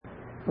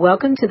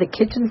Welcome to the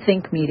kitchen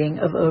sink meeting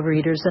of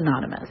Overeaters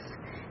Anonymous.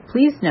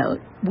 Please note,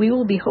 we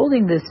will be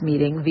holding this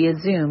meeting via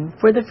Zoom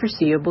for the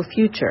foreseeable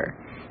future.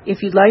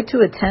 If you'd like to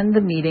attend the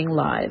meeting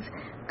live,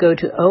 go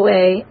to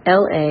oalaig.org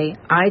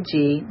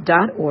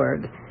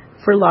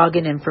for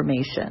login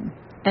information.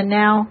 And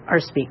now, our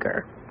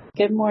speaker.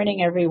 Good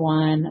morning,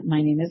 everyone.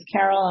 My name is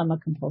Carol. I'm a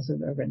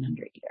compulsive over and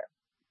undereater.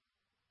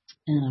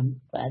 And I'm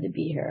glad to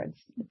be here.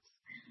 It's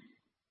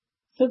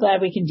so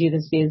glad we can do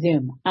this via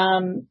Zoom.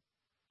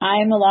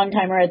 I'm a long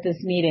timer at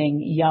this meeting.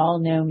 Y'all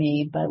know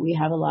me, but we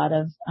have a lot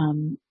of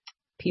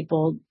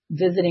people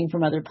visiting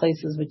from other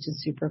places, which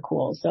is super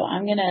cool. So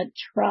I'm going to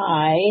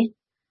try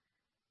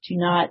to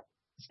not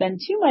spend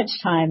too much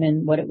time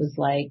in what it was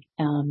like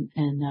and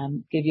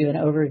give you an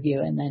overview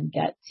and then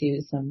get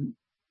to some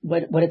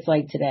what it's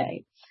like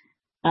today.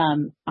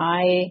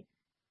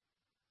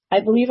 I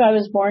believe I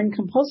was born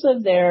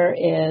compulsive. There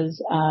is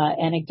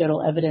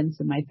anecdotal evidence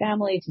in my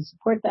family to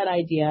support that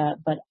idea,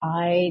 but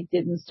I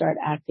didn't start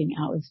acting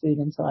out with food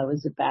until I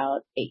was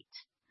about 8.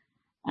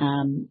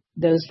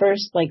 Those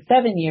first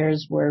 7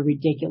 years were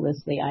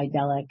ridiculously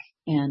idyllic,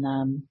 and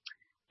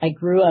I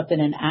grew up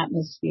in an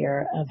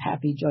atmosphere of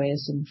happy,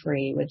 joyous, and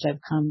free, which I've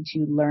come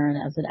to learn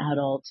as an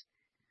adult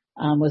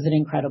was an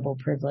incredible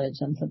privilege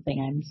and something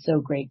I'm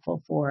so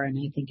grateful for, and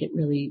I think it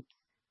really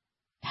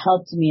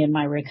helped me in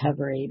my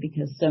recovery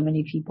because so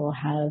many people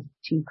have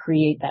to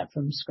create that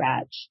from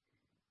scratch.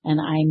 And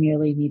I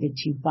merely needed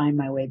to find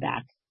my way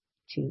back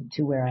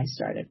to where I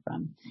started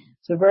from.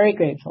 So very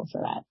grateful for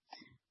that.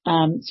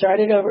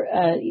 Started over,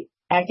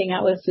 acting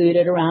out with food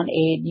at around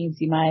 8. You can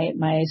see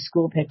my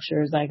school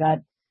pictures. I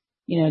got,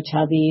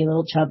 chubby, a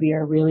little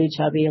chubbier, really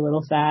chubby, a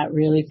little fat,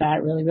 really,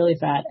 really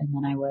fat. And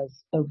then I was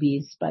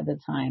obese by the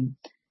time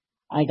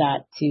I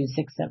got to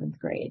 6th, 7th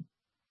grade.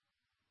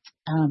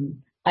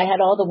 I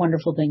had all the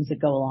wonderful things that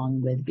go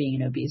along with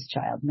being an obese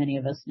child. Many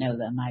of us know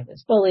them. I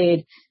was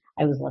bullied.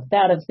 I was left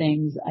out of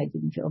things I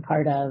didn't feel a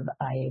part of.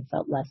 I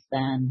felt less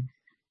than.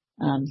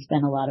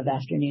 Spent a lot of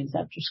afternoons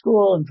after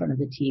school in front of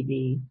the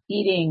TV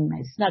eating.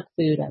 I snuck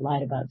food. I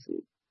lied about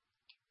food.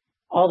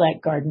 All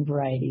that garden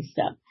variety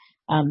stuff.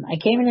 I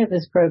came into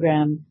this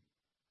program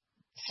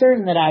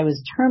certain that I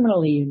was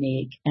terminally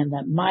unique and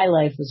that my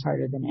life was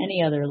harder than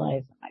any other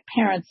life. My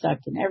parents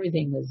sucked and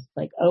everything was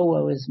like, oh,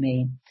 woe is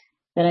me.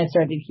 Then I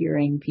started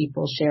hearing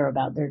people share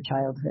about their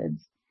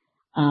childhoods,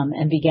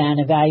 and began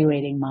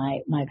evaluating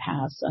my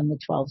past on the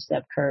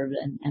 12-step curve.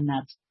 And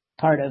that's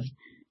part of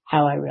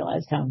how I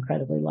realized how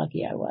incredibly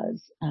lucky I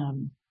was.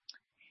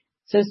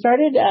 So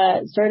started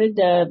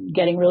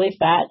getting really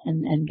fat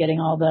and getting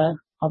all the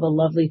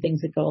lovely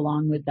things that go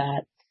along with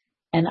that.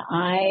 And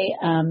I,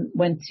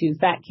 went to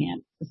fat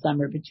camp the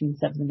summer between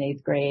 7th and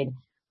 8th grade,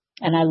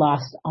 and I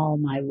lost all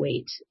my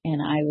weight,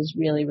 and I was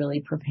really,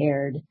 really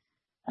prepared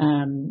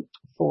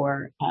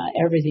for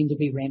everything to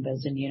be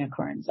rainbows and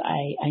unicorns.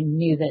 I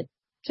knew that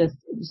just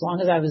as long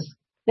as I was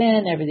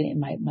thin, everything in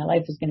my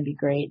life was going to be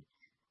great.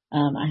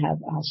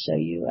 I'll show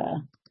you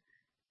a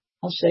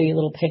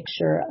little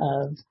picture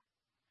of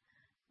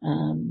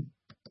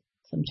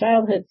some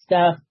childhood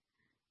stuff.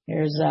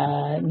 Here's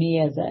me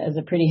as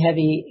a pretty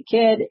heavy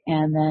kid,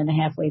 and then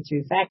halfway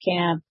through fat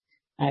camp,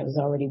 I was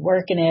already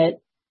working it,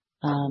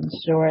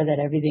 sure that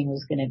everything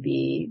was going to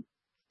be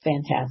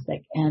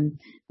fantastic. And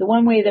the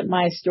one way that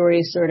my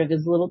story sort of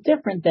is a little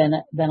different than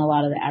a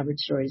lot of the average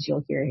stories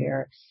you'll hear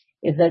here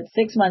is that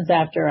 6 months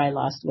after I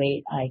lost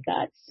weight, I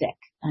got sick.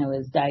 I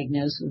was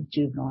diagnosed with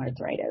juvenile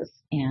arthritis,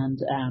 and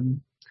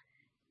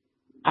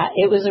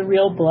it was a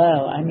real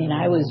blow. I mean,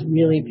 I was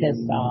really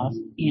pissed off,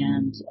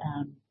 and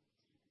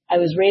I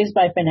was raised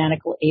by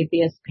fanatical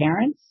atheist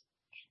parents,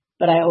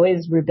 but I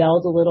always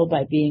rebelled a little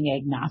by being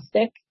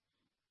agnostic.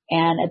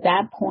 And at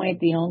that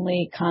point, the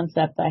only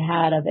concept I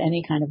had of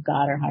any kind of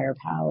God or higher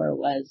power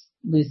was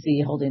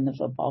Lucy holding the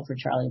football for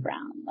Charlie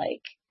Brown.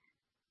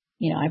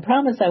 I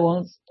promise I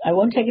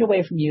won't take it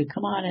away from you.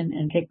 Come on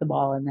and kick the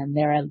ball. And then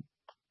there I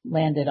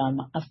landed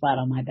flat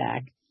on my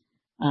back,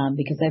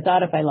 because I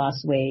thought if I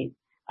lost weight,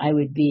 I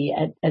would be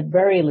at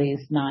very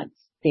least not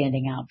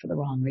standing out for the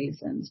wrong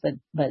reasons. But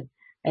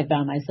I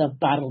found myself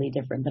bodily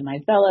different than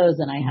my fellows,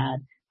 and I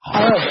had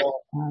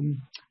horrible,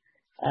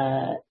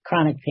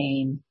 chronic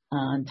pain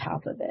on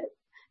top of it.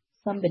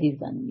 Somebody's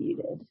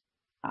unmuted.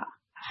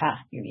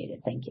 You're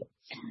muted. Thank you.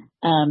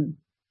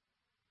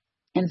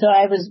 And so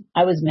I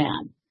was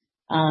mad.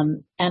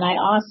 And I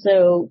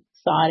also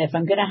thought if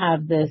I'm going to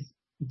have this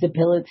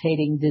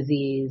debilitating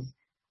disease,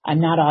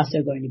 I'm not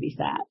also going to be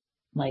fat.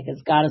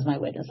 As God is my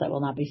witness, I will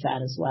not be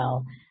fat as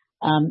well.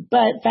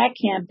 But fat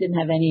camp didn't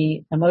have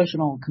any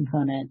emotional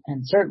component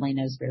and certainly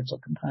no spiritual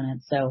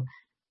component. So,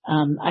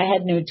 I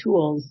had no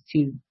tools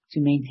to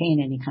maintain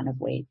any kind of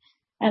weight.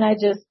 And I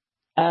just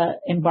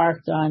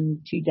embarked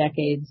on 2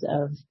 decades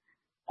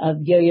of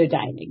yo-yo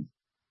dieting.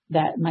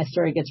 That my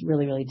story gets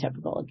really, really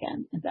typical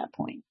again at that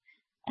point.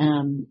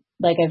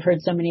 Like I've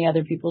heard so many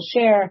other people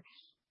share,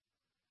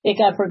 it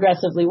got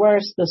progressively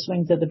worse. The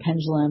swings of the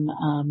pendulum,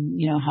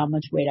 how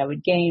much weight I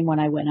would gain when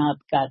I went up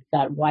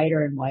got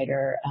wider and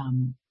wider.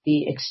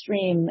 the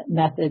extreme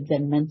methods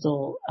and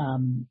mental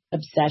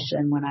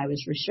obsession when I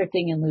was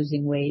restricting and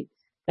losing weight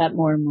got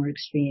more and more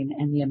extreme,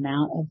 and the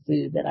amount of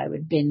food that I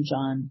would binge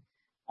on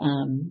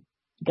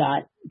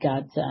got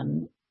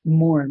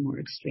more and more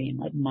extreme,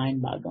 like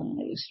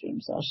mind-bogglingly extreme.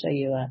 So I'll show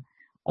you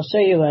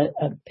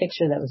a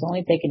picture that was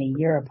only taken a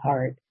year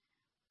apart.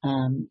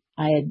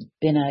 I had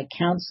been a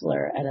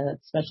counselor at a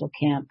special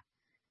camp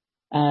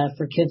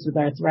for kids with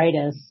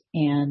arthritis,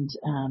 and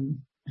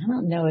I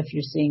don't know if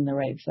you're seeing the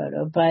right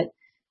photo, but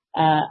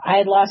I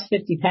had lost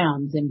 50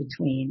 pounds in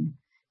between.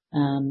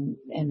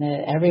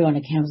 Everyone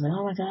at camp was like,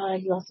 "Oh my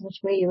God, you lost so much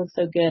weight. You look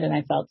so good." And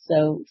I felt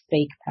so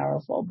fake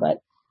powerful. But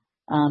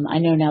I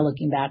know now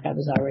looking back, I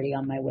was already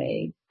on my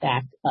way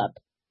back up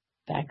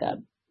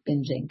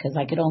binging, because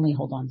I could only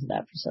hold on to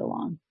that for so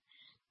long.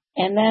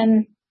 And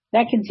then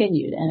that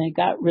continued, and it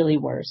got really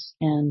worse.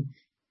 And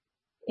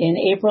in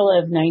April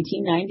of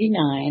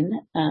 1999,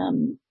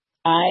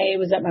 I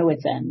was at my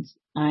wit's end.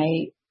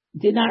 I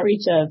did not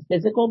reach a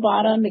physical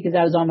bottom because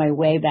I was on my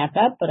way back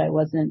up, but I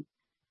wasn't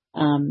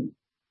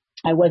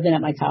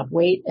at my top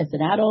weight as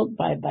an adult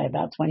by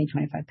about 20,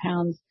 25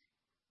 pounds.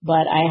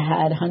 But I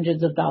had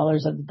hundreds of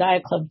dollars of the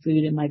Diet Club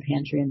food in my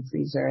pantry and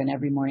freezer. And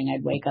every morning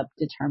I'd wake up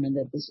determined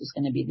that this was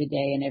going to be the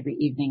day. And every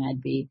evening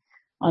I'd be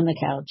on the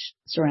couch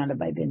surrounded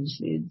by binge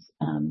foods,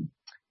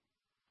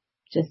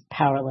 just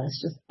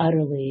powerless, just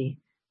utterly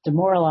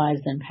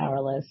demoralized and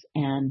powerless.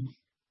 And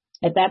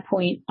at that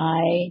point,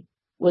 I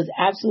was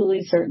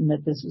absolutely certain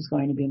that this was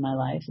going to be my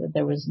life, that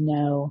there was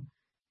no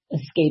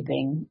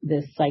escaping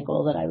this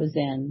cycle that I was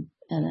in.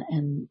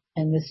 And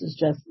this was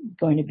just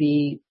going to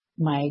be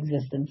my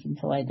existence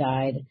until I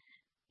died.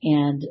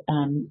 And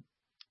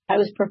I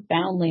was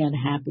profoundly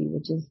unhappy,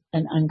 which is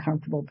an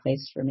uncomfortable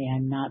place for me.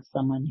 I'm not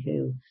someone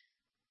who,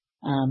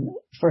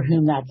 for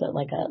whom that's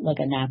like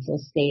a natural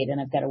state, and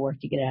I've got to work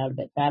to get out of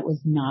it. That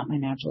was not my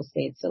natural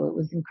state. So it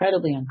was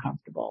incredibly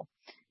uncomfortable.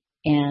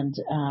 And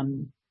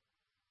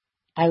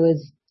I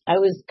was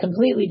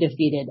completely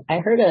defeated. I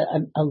heard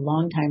a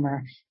long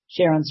timer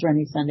share on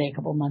Serenity Sunday a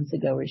couple months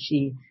ago where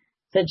she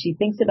said she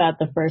thinks about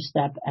the first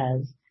step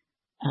as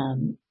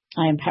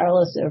I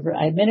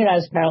admitted I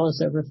was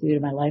powerless over food,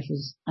 and my life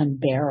was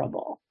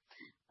unbearable.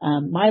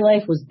 My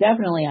life was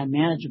definitely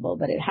unmanageable,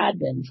 but it had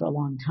been for a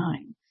long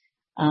time.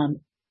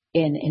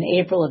 In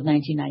April of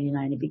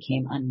 1999, it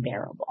became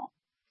unbearable.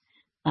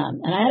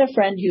 And I had a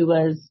friend who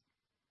was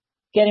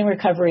getting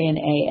recovery in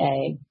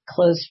AA,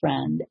 close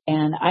friend,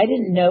 and I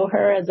didn't know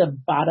her as a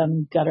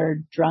bottom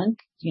gutter drunk.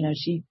 You know,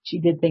 she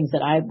did things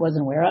that I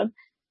wasn't aware of,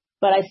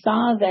 but I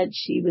saw that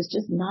she was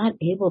just not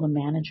able to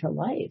manage her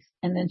life.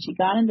 And then she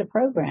got into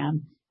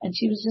program, and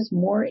she was just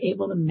more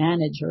able to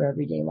manage her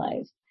everyday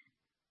life.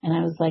 And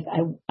I was like,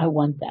 I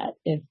want that.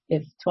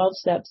 If 12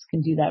 steps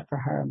can do that for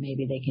her,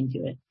 maybe they can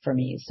do it for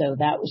me. So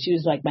she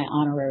was like my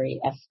honorary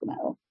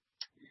Eskimo.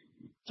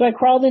 So I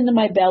crawled into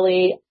my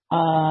belly,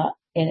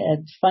 in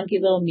a funky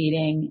little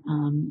meeting,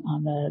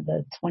 on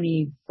the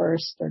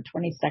 21st or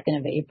 22nd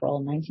of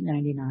April,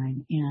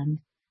 1999. And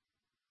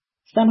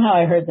somehow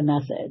I heard the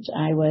message.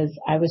 I was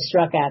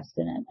struck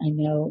abstinent. I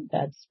know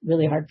that's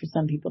really hard for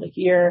some people to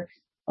hear.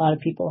 A lot of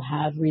people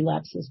have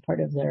relapse as part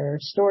of their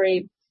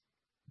story.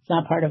 It's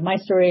not part of my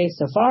story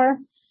so far.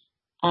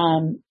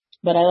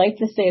 But I like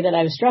to say that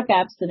I was struck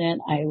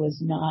abstinent. I was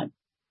not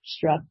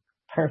struck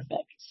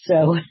perfect.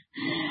 So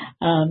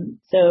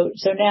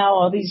now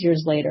all these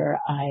years later,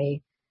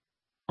 I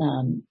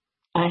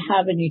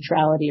have a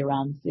neutrality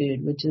around food,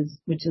 which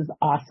is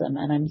awesome.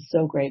 And I'm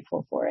so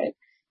grateful for it.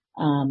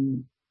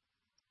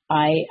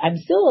 I'm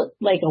still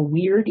like a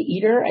weird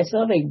eater. I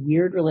still have a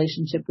weird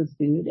relationship with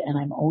food, and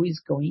I'm always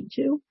going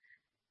to.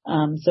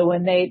 So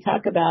when they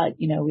talk about,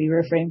 we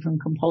refrain from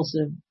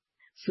compulsive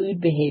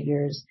food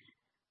behaviors,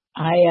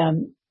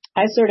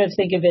 I sort of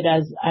think of it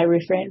as I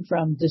refrain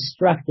from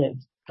destructive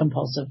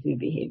compulsive food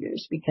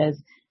behaviors,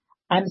 because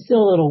I'm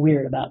still a little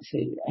weird about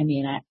food. I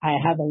mean, I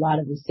have a lot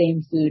of the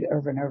same food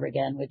over and over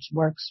again, which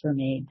works for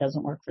me,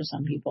 doesn't work for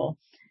some people.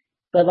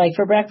 But like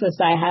for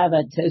breakfast, I have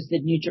a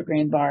toasted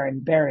Nutri-Grain bar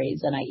and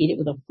berries, and I eat it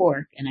with a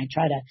fork, and I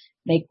try to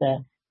make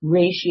the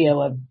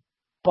ratio of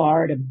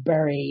bar to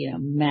berry,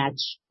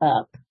 match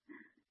up.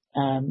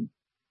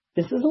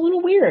 This is a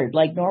little weird.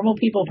 Like normal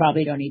people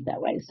probably don't eat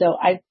that way. So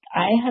I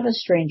have a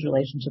strange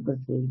relationship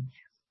with food,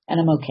 and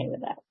I'm okay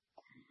with that.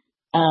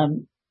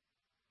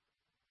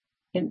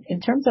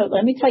 In terms of,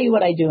 let me tell you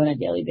what I do on a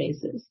daily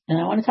basis. And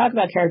I want to talk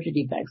about character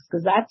defects,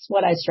 because that's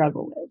what I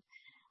struggle with.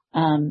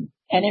 And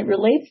it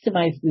relates to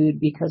my food,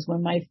 because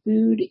when my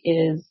food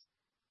is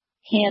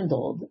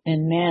handled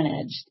and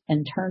managed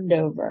and turned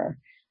over,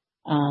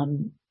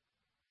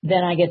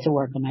 then I get to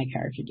work on my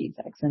character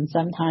defects. And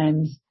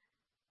sometimes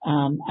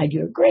I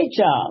do a great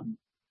job,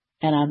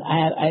 and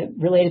I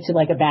relate it to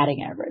like a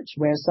batting average,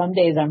 where some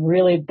days I'm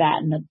really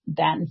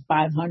batting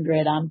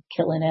 500, I'm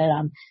killing it,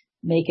 I'm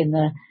making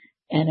the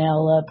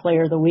NL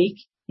Player of the Week,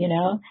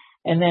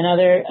 and then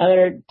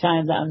other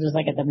times I'm just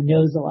like at the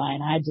nose of the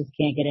line. I just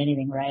can't get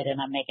anything right, and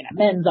I'm making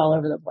amends all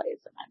over the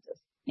place, and I'm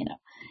just,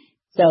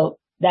 so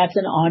that's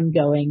an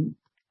ongoing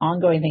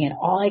ongoing thing. And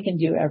all I can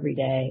do every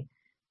day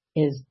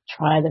is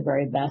try the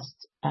very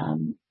best,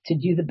 to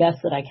do the best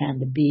that I can,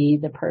 to be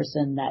the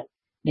person that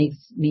makes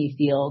me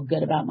feel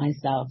good about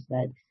myself,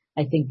 that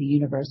I think the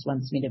universe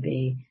wants me to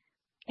be.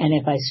 And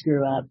if I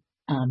screw up,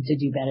 to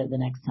do better the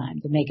next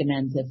time, to make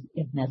amends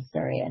if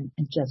necessary, and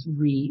just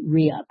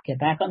re-up, get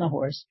back on the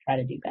horse, try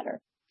to do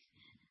better.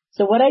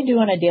 So what I do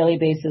on a daily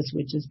basis,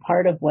 which is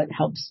part of what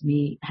helps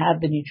me have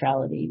the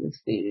neutrality with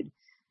food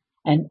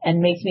and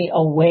makes me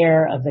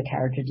aware of the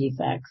character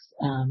defects,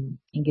 and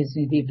gives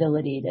me the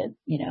ability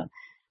to,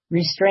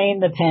 restrain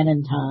the pen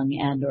and tongue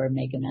and or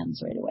make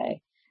amends right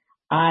away.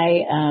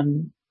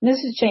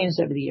 This has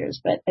changed over the years,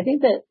 but I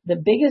think that the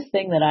biggest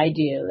thing that I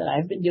do, that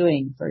I've been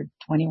doing for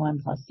 21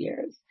 plus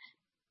years,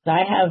 is I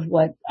have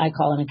what I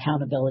call an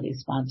accountability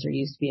sponsor.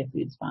 Used to be a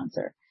food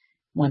sponsor.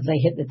 Once I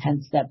hit the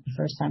 10th step the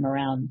first time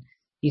around,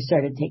 he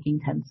started taking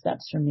 10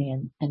 steps from me,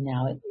 and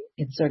now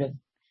it's sort of,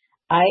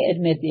 I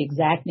admit the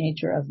exact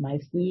nature of my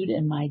food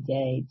and my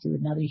day to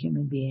another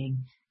human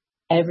being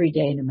every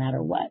day, no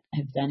matter what.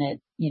 I've done it,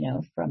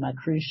 from a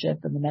cruise ship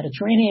in the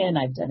Mediterranean.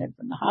 I've done it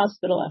from the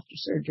hospital after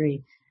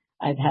surgery.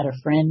 I've had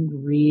a friend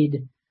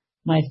read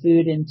my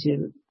food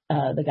into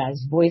the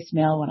guy's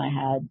voicemail when I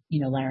had,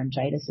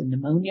 laryngitis and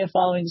pneumonia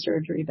following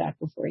surgery back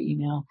before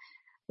email.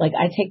 Like,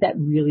 I take that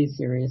really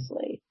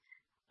seriously.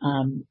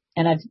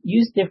 And I've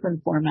used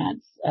different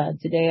formats.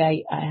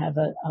 Today I have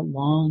a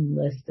long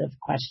list of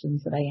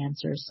questions that I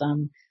answer,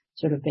 some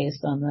sort of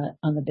based on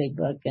the big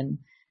book, and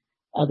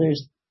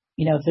others,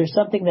 if there's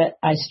something that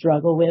I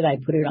struggle with, I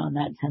put it on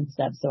that 10th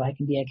step so I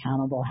can be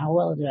accountable. How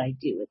well did I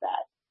do with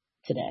that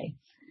today?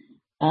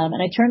 And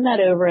I turn that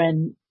over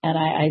and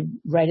I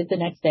write it the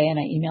next day and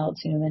I email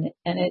it to him,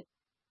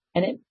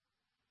 and it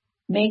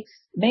makes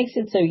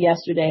it so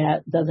yesterday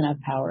doesn't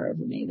have power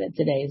over me, that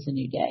today is a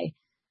new day.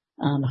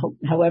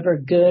 However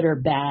good or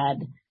bad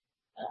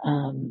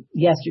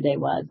yesterday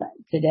was,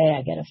 today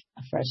I get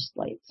a fresh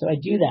slate. So I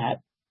do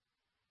that.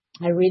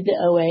 I read the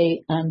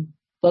OA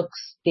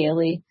books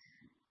daily.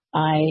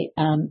 I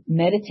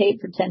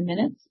meditate for 10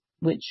 minutes,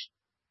 which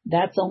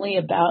that's only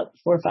about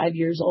 4 or 5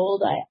 years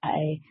old.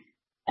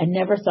 I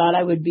never thought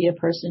I would be a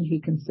person who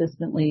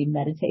consistently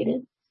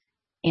meditated.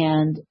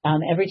 And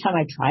every time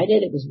I tried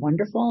it, it was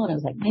wonderful. And I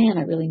was like, man,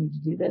 I really need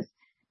to do this.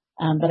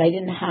 But I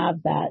didn't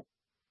have that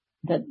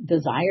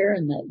desire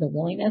and the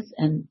willingness.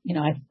 And,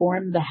 I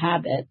formed the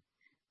habit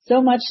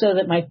so much so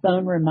that my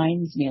phone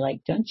reminds me, like,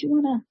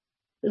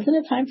 isn't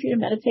it time for you to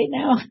meditate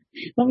now?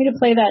 Want me to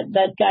play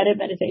that guided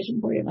meditation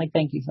for you? I'm like,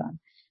 thank you, phone.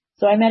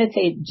 So I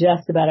meditate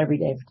just about every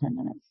day for 10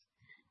 minutes.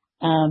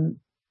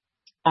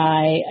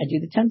 I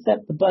do the 10 step,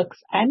 the books.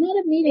 I'm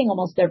at a meeting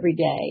almost every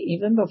day.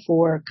 Even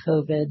before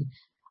COVID,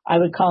 I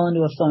would call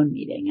into a phone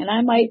meeting, and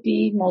I might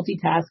be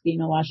multitasking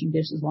and washing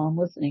dishes while I'm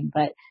listening,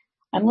 but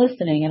I'm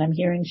listening and I'm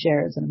hearing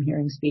shares and I'm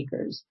hearing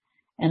speakers,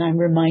 and I'm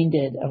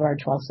reminded of our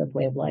 12-step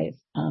way of life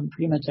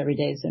pretty much every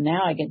day. So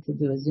now I get to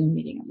do a Zoom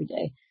meeting every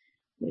day,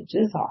 which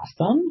is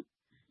awesome.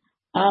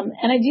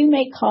 And I do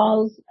make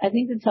calls. I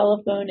think the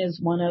telephone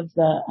is one of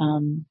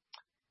the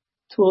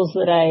tools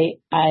that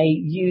I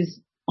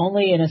use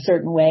only in a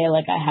certain way.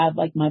 Like, I have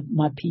like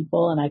my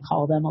people, and I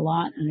call them a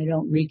lot, and I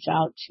don't reach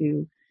out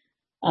to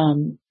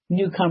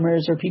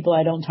newcomers or people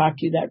I don't talk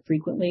to that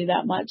frequently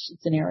that much.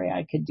 It's an area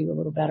I could do a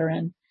little better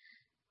in.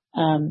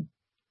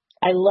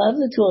 I love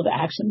the tool of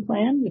Action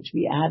Plan, which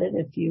we added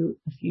a few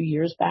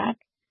years back,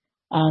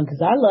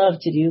 because I love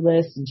to-do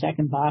lists and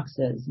checking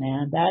boxes,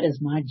 man. That is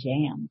my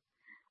jam.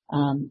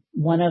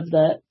 One of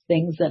the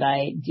things that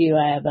I do,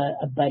 I have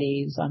a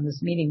buddy who's on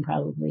this meeting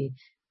probably,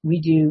 we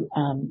do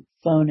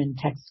phone and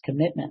text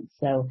commitments.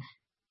 So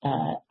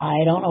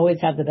I don't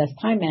always have the best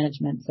time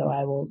management, so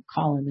I will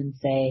call him and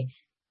say,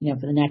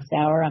 for the next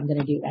hour, I'm going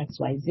to do X,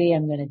 Y, Z.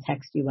 I'm going to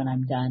text you when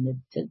I'm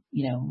done to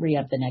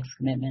re-up the next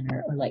commitment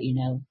or let you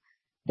know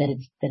that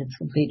it's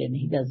completed. And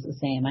he does the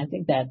same. I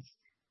think that's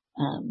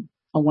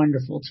a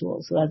wonderful tool.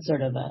 So that's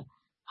sort of a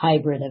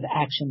hybrid of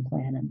Action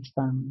Plan and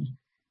phone,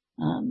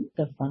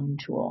 the phone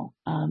tool.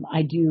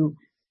 I do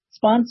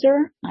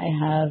sponsor. I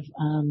have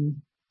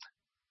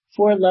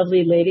 4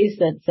 lovely ladies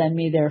that send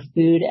me their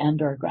food and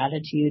or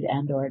gratitude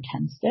and or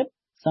 10-step.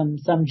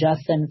 Some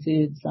just send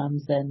food, some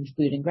send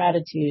food and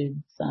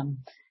gratitude, some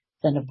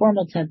send a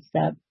formal 10th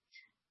step.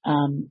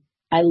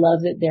 I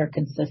love that they're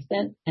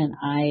consistent, and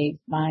I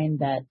find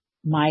that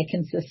my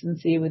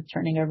consistency with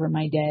turning over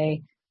my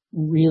day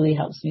really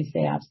helps me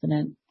stay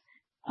abstinent.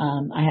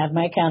 I have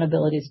my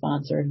accountability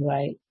sponsor who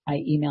I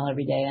email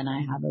every day, and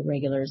I have a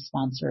regular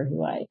sponsor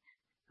who I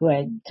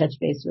touch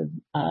base with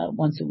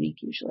once a week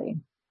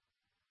usually.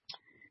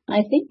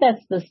 I think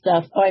that's the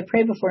stuff. Oh, I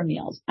pray before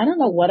meals. I don't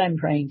know what I'm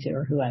praying to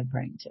or who I'm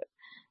praying to.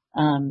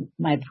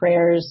 My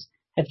prayers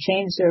have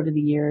changed over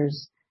the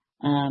years.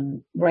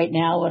 Right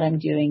now, what I'm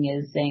doing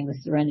is saying the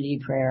Serenity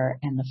Prayer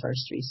and the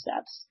first 3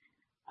 steps.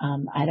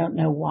 I don't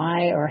know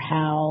why or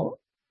how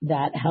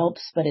that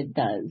helps, but it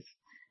does.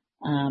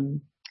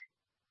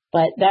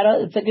 But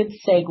it's a good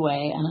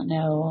segue. I don't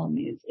know. Let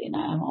me see.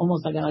 Now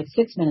I got like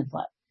 6 minutes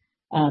left.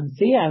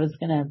 I was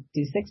going to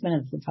do 6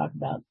 minutes to talk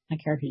about my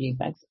character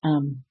defects.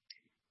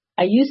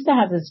 I used to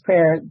have this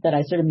prayer that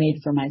I sort of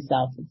made for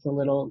myself. It's a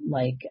little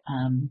like,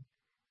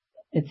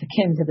 it's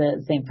akin to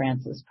the St.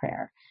 Francis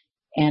prayer.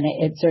 And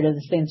it's sort of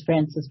the St.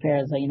 Francis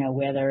prayer is,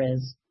 where there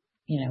is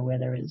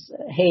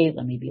hate,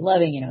 let me be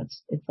loving.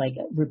 It's like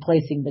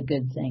replacing the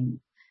good thing,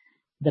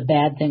 the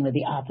bad thing with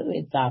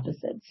its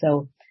opposite.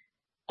 So,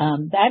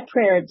 that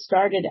prayer, it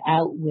started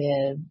out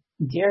with,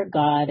 Dear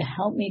God,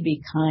 help me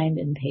be kind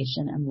and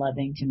patient and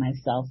loving to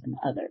myself and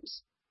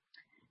others.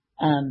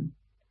 And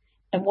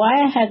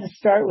why I had to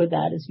start with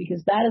that is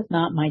because that is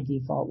not my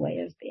default way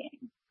of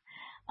being.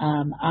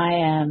 I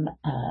am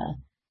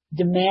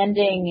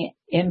demanding,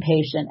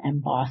 impatient,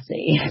 and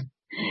bossy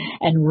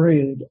and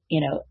rude.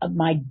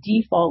 My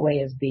default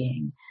way of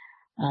being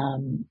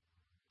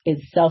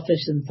is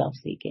selfish and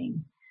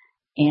self-seeking.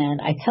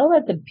 And I tell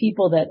that the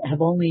people that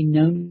have only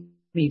known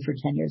me for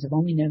 10 years, have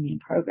only known me in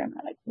program.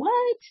 They're like,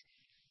 what?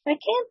 That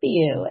can't be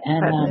you.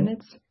 And 5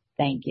 minutes.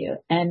 Thank you.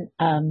 And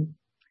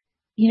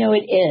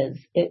it is.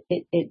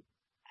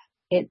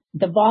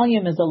 The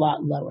volume is a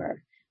lot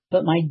lower,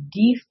 but my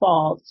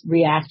default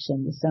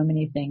reaction to so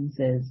many things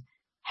is,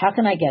 how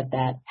can I get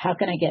that? How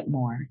can I get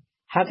more?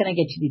 How can I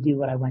get you to do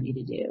what I want you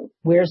to do?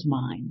 Where's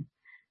mine?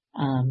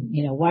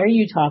 Why are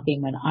you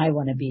talking when I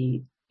want to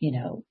be,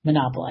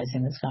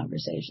 monopolizing this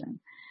conversation?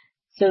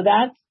 So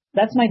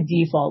that's my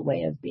default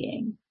way of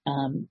being.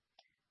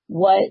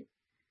 What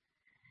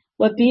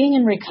being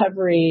in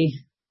recovery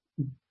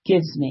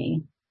gives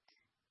me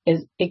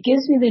is it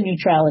gives me the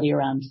neutrality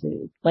around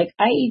food. Like,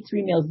 I eat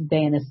 3 meals a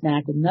day and a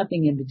snack with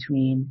nothing in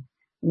between.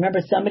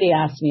 Remember, somebody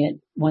asked me at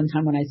one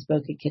time when I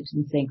spoke at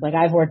Kitchen Sink, like,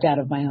 I've worked out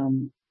of my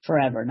home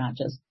forever, not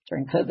just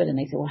during COVID. And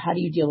they said, well, how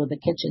do you deal with the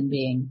kitchen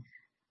being,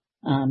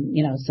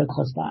 so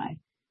close by?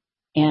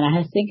 And I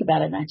had to think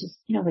about it, and I just,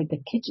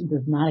 the kitchen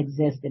does not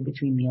exist in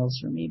between meals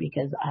for me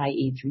because I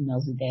eat 3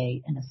 meals a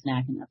day and a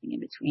snack and nothing in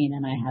between,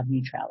 and I have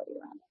neutrality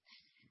around it.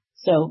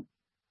 So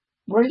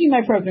working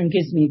my program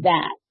gives me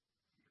that,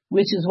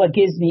 which is what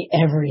gives me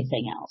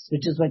everything else,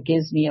 which is what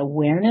gives me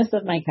awareness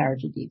of my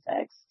character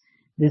defects,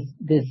 this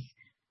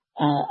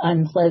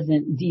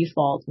unpleasant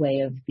default way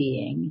of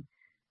being.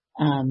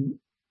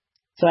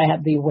 So I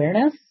have the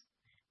awareness,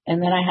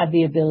 and then I have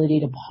the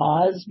ability to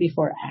pause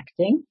before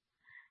acting.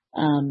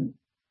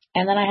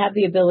 And then I have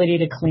the ability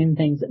to clean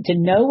things, to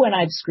know when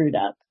I've screwed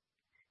up,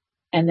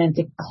 and then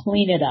to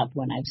clean it up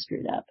when I've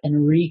screwed up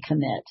and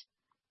recommit,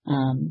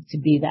 to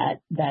be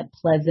that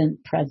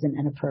pleasant, present,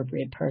 and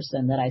appropriate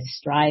person that I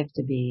strive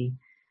to be,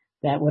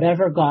 that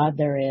whatever God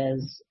there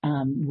is,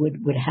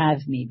 would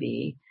have me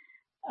be,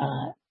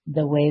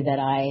 the way that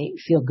I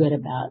feel good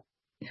about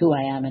who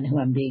I am and who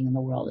I'm being in the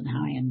world and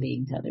how I am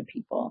being to other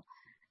people.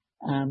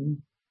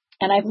 And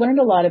I've learned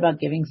a lot about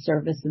giving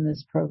service in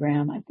this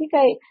program. I think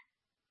as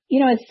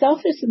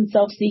selfish and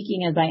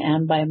self-seeking as I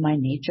am by my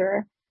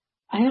nature,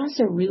 I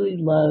also really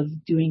love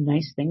doing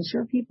nice things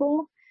for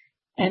people.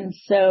 And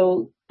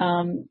so,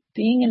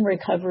 being in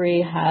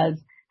recovery has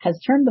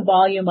turned the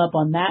volume up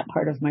on that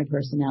part of my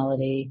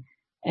personality,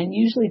 and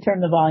usually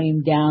turned the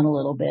volume down a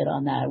little bit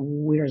on that,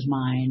 where's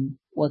mine?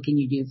 What can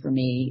you do for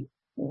me?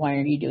 Why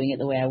aren't you doing it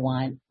the way I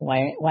want?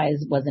 Why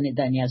wasn't it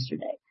done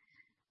yesterday?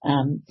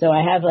 So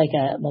I have like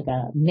a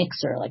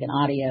mixer, like an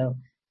audio,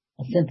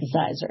 a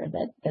synthesizer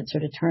that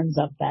sort of turns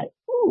up that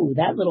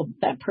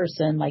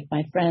person, like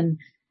my friend.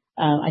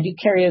 I do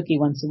karaoke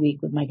once a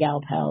week with my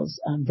gal pals,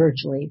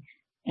 virtually.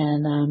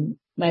 And,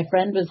 my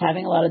friend was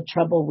having a lot of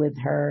trouble with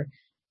her,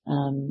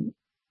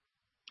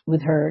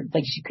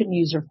 like, she couldn't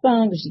use her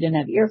phone because she didn't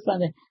have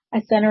earphones.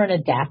 I sent her an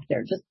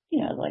adapter, just,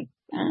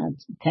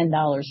 it's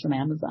 $10 from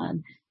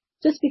Amazon,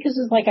 just because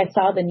it was like, I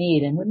saw the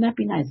need, and wouldn't that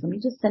be nice? Let me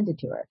just send it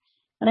to her.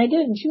 And I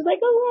did. And she was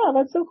like, oh, wow,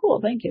 that's so cool.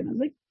 Thank you. And I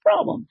was like,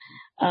 problem.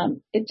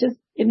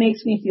 It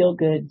makes me feel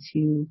good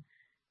to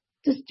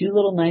just do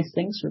little nice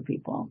things for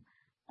people.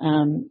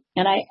 And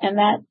I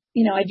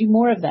do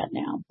more of that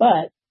now,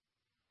 but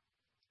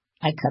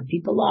I cut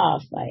people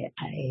off.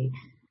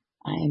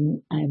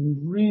 I'm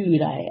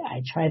rude.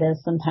 I try to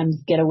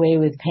sometimes get away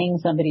with paying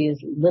somebody as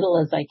little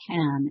as I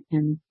can.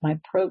 And my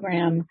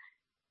program,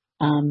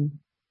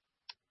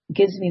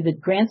 grants me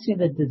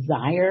the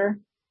desire,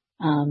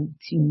 to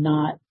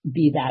not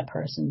be that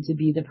person, to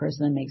be the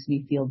person that makes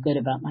me feel good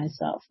about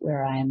myself,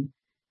 where I'm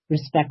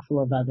respectful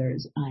of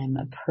others. I'm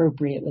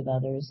appropriate with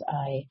others.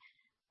 I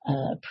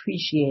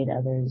appreciate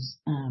others.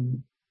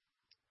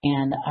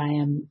 And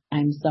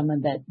I'm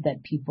someone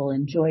that people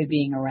enjoy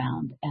being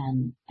around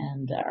and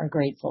are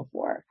grateful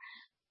for.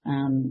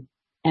 And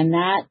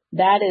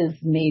that is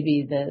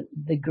maybe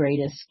the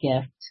greatest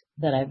gift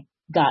that I've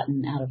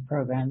gotten out of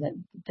program, that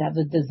to have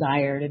the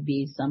desire to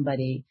be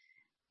somebody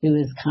who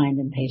is kind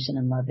and patient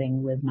and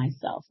loving with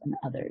myself and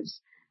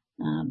others.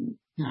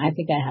 I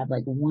think I have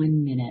like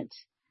 1 minute.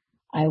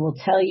 I will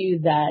tell you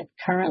that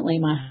currently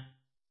my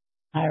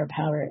higher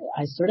power,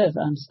 I sort of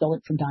stole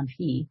it from Don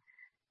P.,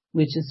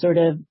 which is sort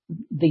of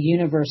the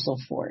universal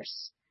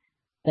force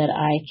that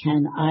I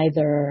can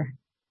either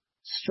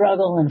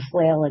struggle and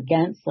flail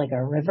against like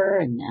a river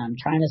and I'm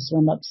trying to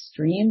swim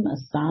upstream, a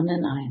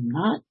salmon, I am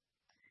not.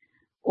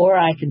 Or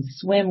I can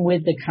swim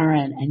with the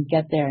current and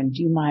get there and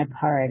do my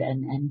part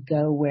and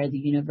go where the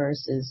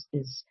universe is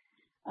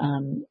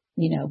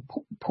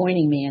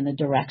pointing me in the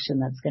direction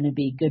that's going to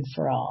be good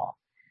for all.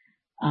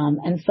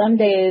 And some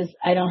days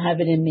I don't have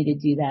it in me to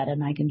do that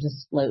and I can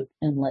just float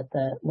and let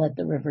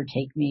the river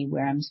take me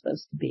where I'm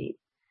supposed to be.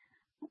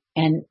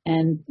 And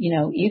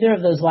either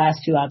of those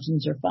last two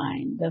options are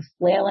fine. The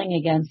flailing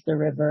against the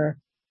river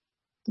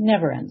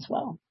never ends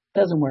well.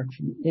 Doesn't work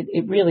for me.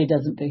 It really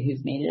doesn't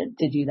behoove me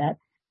to do that.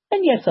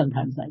 And yes,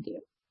 sometimes I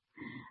do.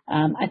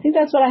 I think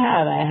that's what I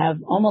have. I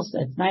have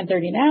it's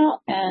 9:30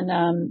 now,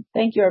 and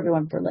thank you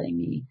everyone for letting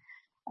me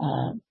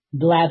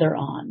blather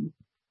on.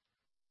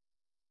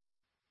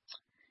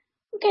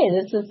 Okay,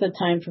 this is the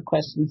time for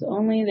questions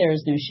only. There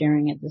is no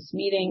sharing at this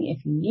meeting.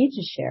 If you need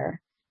to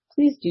share,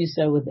 please do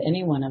so with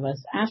any one of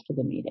us after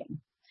the meeting.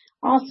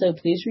 Also,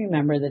 please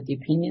remember that the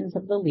opinions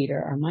of the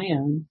leader are my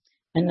own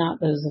and not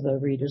those of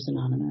Overeaters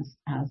Anonymous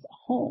as a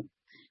whole.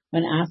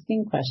 When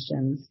asking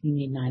questions, you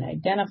need not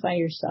identify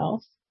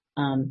yourself.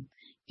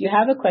 If you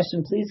have a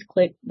question, please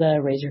click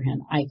the raise your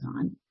hand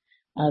icon.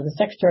 The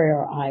secretary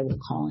or I will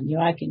call on you.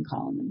 I can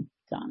call on them.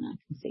 Donna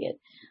can see it.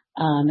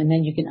 And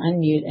then you can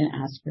unmute and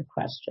ask your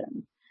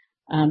question.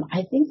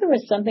 I think there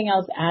was something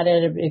else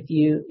added if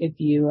you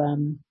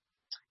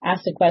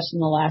asked a question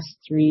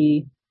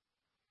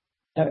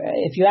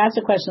if you asked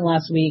a question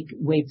last week,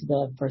 wait for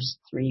the first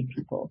three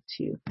people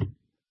to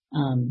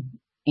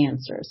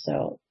answer.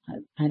 So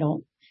I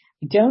don't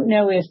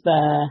know if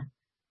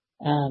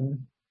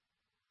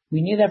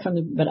we knew that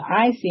but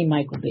I see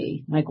Michael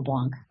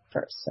Blanc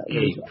first. So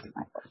hey,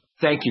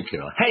 thank you,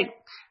 Carol. Hey,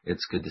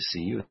 it's good to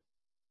see you.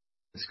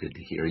 It's good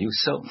to hear you.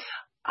 So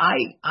how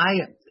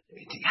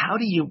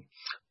do you,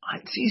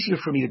 it's easier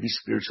for me to be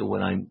spiritual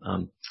when I'm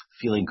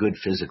feeling good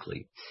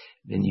physically.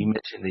 And you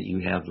mentioned that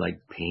you have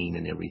like pain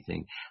and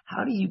everything.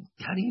 How do you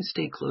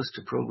stay close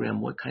to program?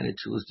 What kind of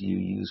tools do you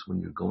use when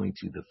you're going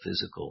through the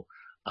physical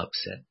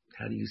upset?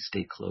 How do you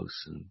stay close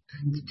and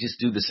just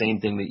do the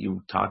same thing that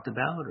you talked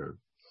about, or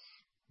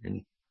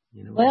any?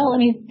 Well, as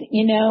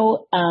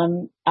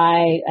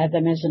I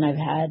mentioned,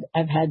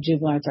 I've had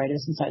juvenile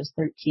arthritis since I was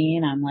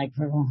 13. I'm like,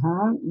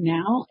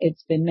 now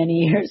it's been many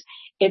years.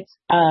 It's,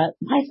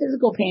 my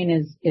physical pain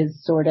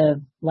is sort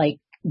of like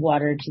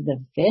water to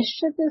the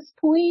fish at this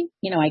point.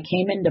 I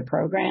came into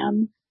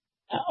program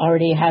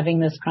already having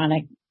this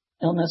chronic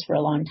illness for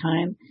a long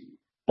time,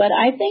 but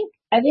I think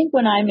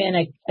when I'm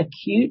in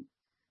acute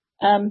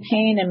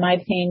pain, and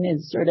my pain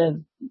is sort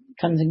of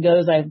comes and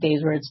goes. I have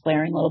days where it's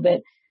flaring a little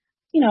bit.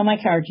 My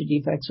character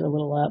defects are a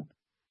little up.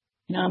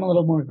 I'm a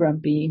little more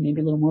grumpy,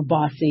 maybe a little more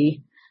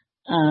bossy.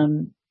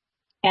 And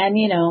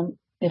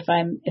if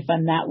I'm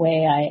that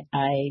way,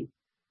 I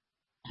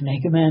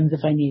make amends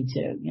if I need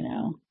to,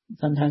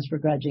 sometimes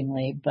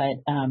begrudgingly.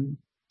 But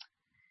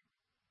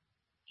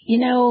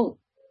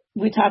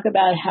we talk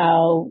about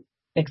how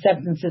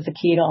acceptance is the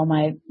key to all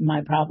my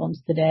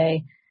problems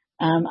today.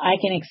 I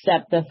can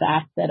accept the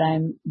fact that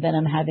I'm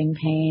having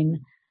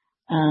pain.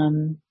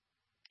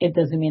 It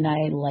doesn't mean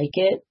I like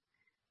it.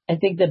 I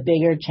think the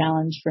bigger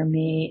challenge for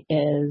me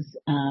is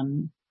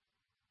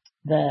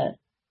the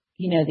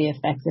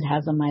effects it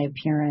has on my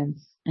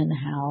appearance and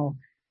how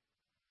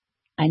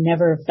I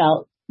never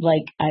felt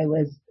like I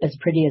was as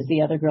pretty as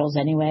the other girls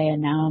anyway,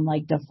 and now I'm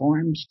like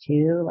deformed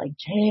too. Like,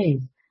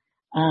 geez.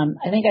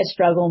 I think I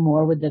struggle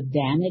more with the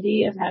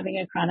vanity of having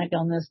a chronic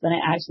illness than I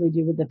actually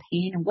do with the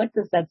pain. And what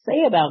does that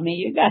say about me,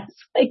 you guys?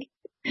 Like,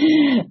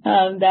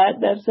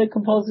 that's a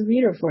compulsive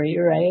eater for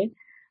you, right?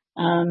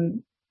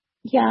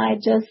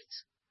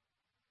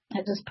 I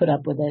just put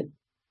up with it.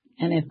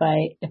 And if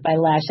I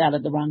lash out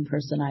at the wrong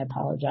person, I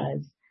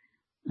apologize.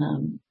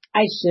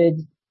 I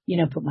should,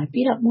 put my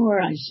feet up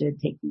more. I should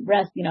take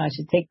rest. I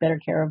should take better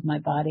care of my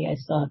body. I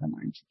still haven't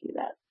learned to do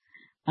that.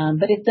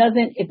 But it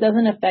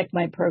doesn't affect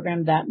my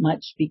program that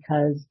much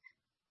because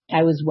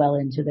I was well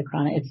into the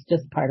chronic. It's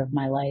just part of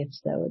my life.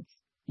 So it's,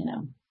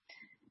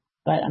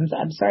 but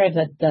I'm sorry if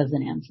that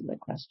doesn't answer the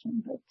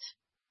question, but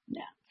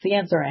yeah, it's the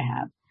answer I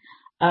have.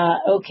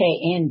 Okay.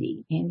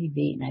 Andy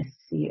V. Nice to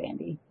see you,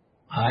 Andy.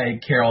 Hi,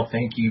 Carol.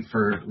 Thank you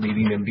for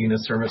leading and being of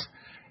service.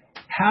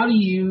 How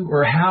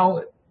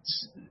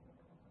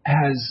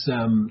has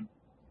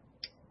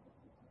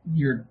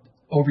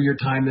over your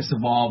time this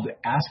evolved,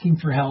 asking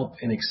for help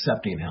and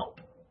accepting help?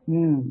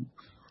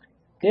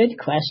 Good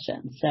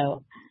question.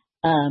 So,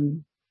 as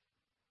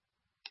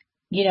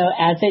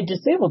a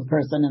disabled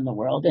person in the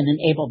world, in an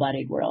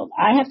able-bodied world,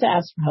 I have to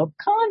ask for help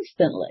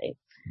constantly.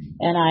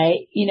 And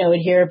I,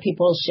 would hear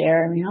people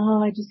share,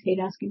 I just hate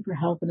asking for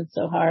help and it's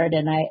so hard.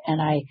 And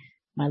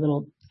my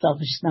little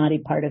selfish, snotty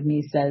part of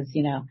me says,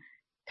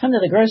 come to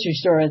the grocery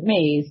store with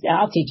me.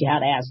 I'll teach you how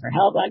to ask for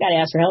help. I got to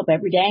ask for help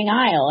every dang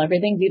aisle.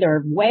 Everything's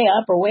either way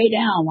up or way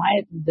down.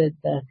 Why the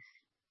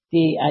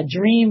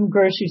dream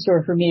grocery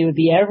store for me would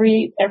be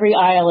every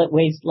aisle at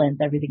waist length,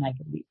 everything I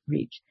could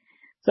reach.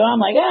 So I'm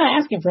like,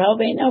 asking for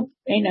help ain't no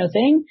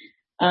thing.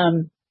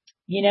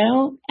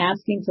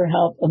 asking for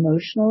help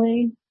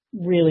emotionally,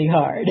 really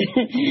hard.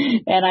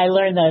 And I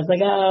learned that. I was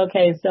like, oh,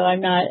 okay, so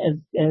I'm not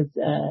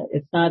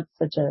it's not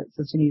such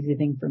an easy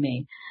thing for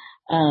me.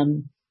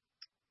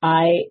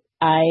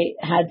 I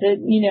had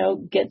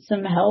to, get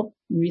some help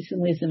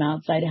recently, some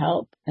outside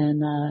help,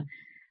 and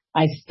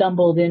I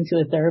stumbled into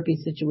a therapy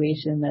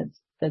situation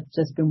that's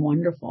just been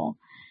wonderful,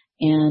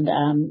 and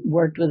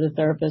worked with a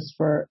therapist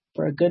for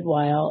a good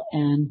while,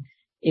 and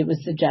it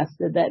was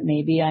suggested that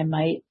maybe I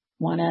might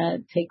want to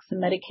take some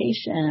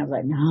medication. I was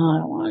like, no, I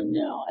don't want to,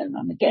 no, and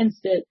I'm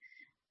against it.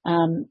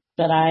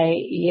 But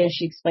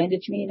she explained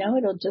it to me,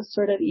 it'll just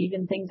sort of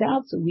even things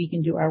out so we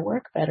can do our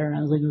work better. And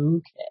I was like,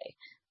 okay.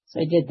 So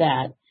I did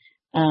that.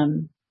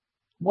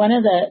 One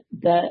of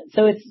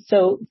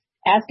so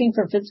asking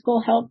for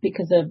physical help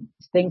because of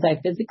things I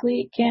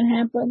physically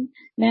can't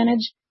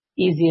manage,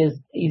 easy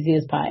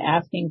as pie.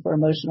 Asking for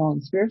emotional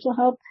and spiritual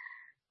help,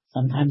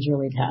 sometimes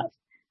really tough.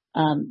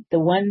 The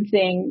one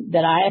thing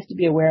that I have to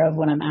be aware of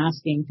when I'm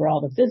asking for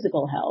all the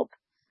physical help,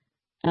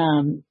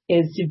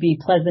 is to be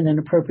pleasant and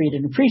appropriate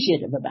and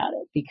appreciative about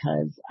it,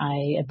 because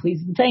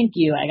please and thank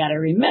you, I got to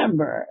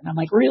remember. And I'm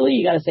like, really?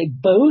 You got to say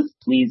both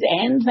please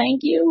and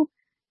thank you?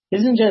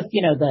 Isn't just,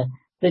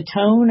 the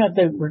tone of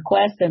the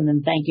request and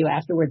then thank you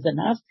afterwards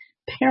enough?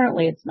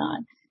 Apparently it's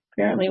not.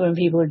 Apparently when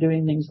people are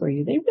doing things for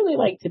you, they really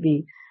like to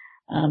be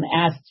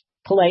asked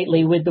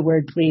politely with the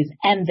word please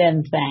and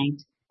then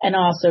thanked, and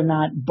also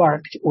not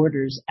barked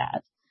orders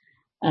at.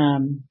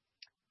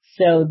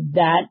 So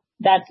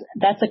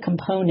that's a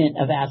component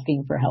of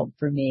asking for help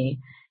for me,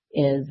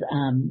 is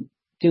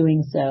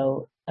doing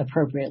so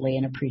appropriately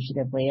and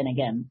appreciatively. And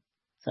again,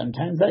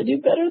 sometimes I do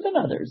better than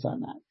others on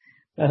that.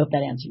 So I hope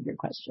that answered your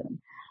question.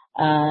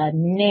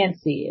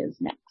 Nancy is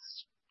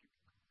next.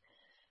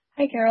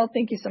 Hi, Carol.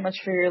 Thank you so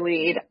much for your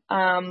lead.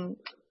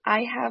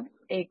 I have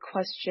a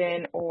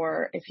question,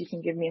 or if you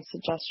can give me a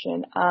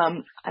suggestion.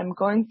 I'm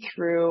going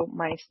through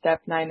my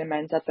Step 9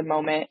 amends at the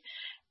moment,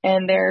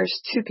 and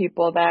there's two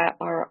people that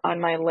are on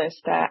my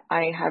list that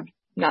I have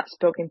not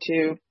spoken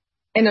to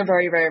in a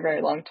very, very,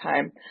 very long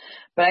time,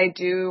 but I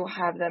do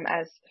have them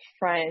as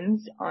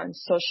friends on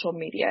social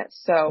media.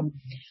 So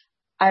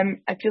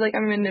I feel like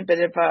I'm in a bit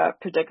of a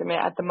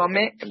predicament at the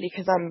moment,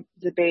 because I'm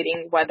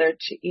debating whether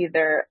to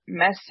either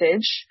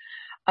message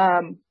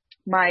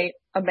my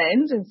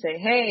amends and say,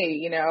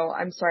 hey,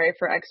 I'm sorry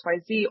for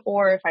XYZ,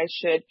 or if I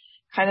should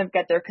kind of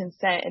get their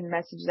consent and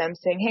message them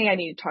saying, hey, I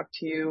need to talk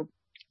to you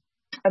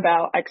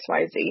about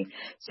XYZ.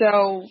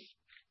 So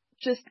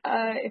just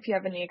if you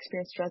have any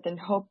experience, strength, and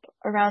hope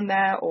around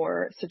that,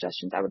 or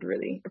suggestions, I would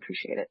really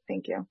appreciate it.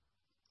 Thank you.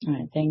 All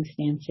right. Thanks,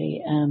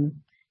 Nancy.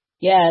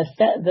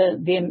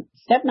 The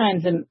Step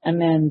 9's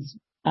amends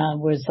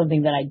was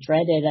something that I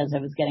dreaded as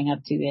I was getting up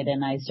to it,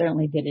 and I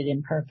certainly did it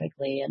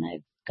imperfectly, and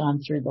I've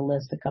gone through the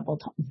list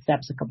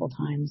steps a couple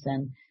times,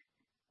 and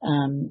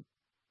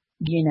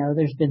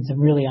there's been some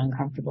really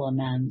uncomfortable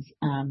amends.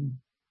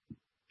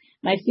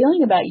 My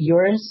feeling about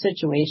your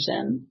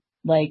situation,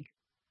 like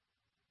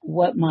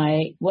what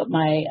my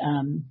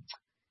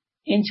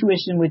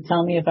intuition would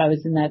tell me if I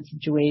was in that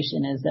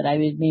situation, is that I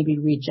would maybe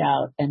reach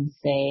out and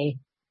say,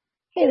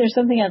 hey, there's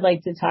something I'd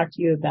like to talk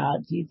to you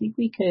about. Do you think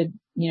we could,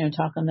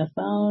 talk on the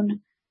phone?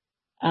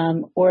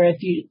 Or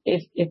if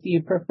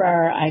you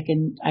prefer, I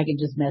can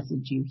just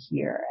message you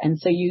here. And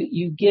so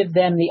you give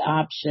them the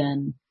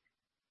option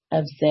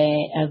of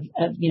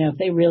if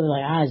they really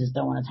like, I just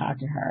don't want to talk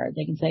to her,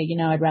 they can say,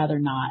 I'd rather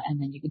not.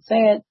 And then you could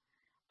say it.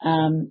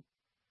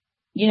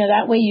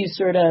 That way you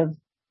sort of,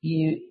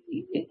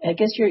 I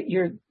guess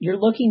you're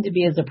looking to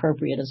be as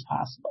appropriate as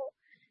possible.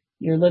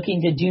 You're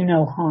looking to do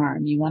no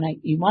harm. You want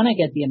to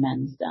get the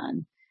amends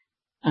done.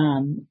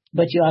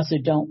 But you also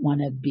don't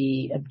want to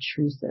be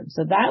obtrusive.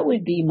 So that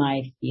would be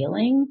my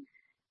feeling.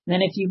 And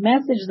then if you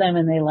message them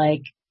and they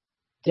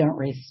don't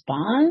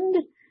respond,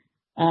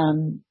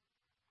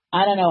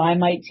 I don't know, I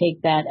might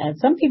take that as,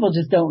 some people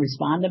just don't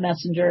respond to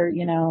Messenger,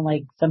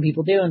 like some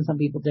people do and some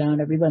people don't.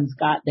 Everyone's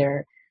got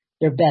their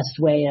best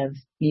way of,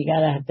 you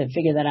gotta have to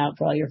figure that out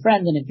for all your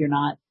friends. And if you're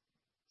not,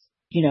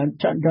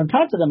 don't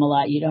talk to them a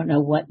lot, you don't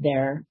know what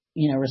their,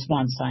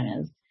 response time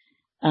is.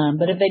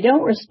 But if they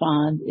don't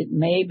respond, it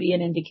may be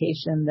an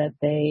indication that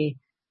they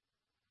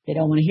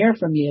don't want to hear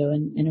from you.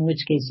 And in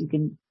which case you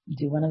can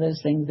do one of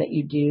those things that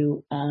you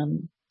do,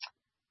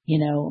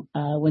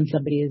 when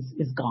somebody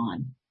is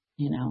gone,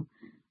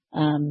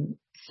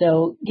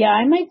 So yeah,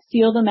 I might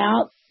feel them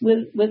out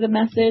with a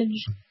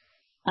message,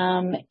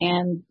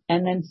 and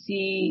then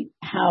see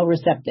how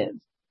receptive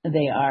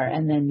they are,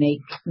 and then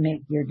make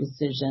your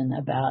decision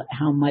about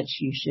how much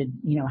you should,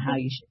 how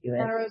you should do it.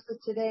 Rosa,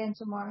 today and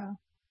tomorrow.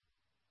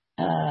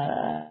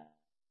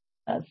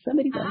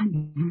 Somebody got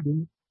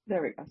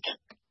There we go.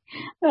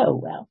 Oh,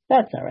 well,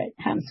 that's all right.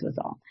 Happens to us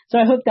all. So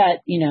I hope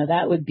that,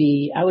 that would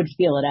be, I would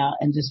feel it out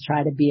and just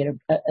try to be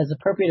as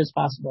appropriate as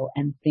possible,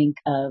 and think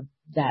of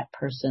that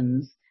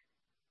person's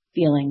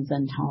feelings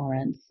and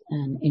tolerance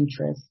and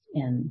interest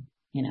in,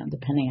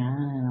 depending on,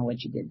 I don't know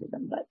what you did to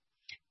them, but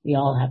we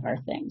all have our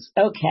things.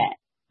 Okay.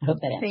 I hope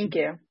that answers. Thank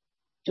you.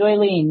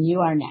 Joylene, you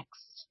are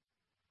next.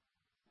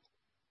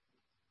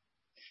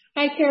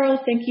 Hi, Carol.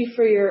 Thank you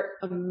for your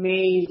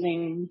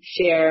amazing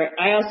share.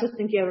 I also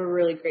think you have a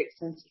really great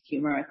sense of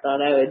humor. I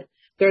thought I would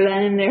throw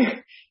that in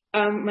there.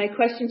 My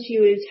question to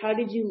you is, how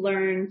did you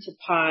learn to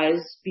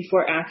pause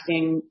before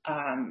acting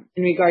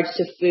in regards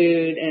to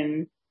food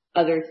and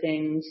other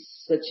things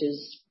such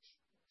as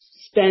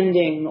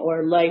spending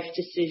or life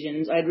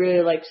decisions? I'd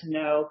really like to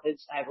know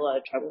because I have a lot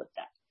of trouble with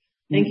that.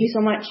 Thank you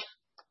so much.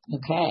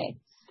 Okay.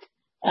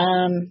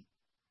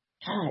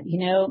 God,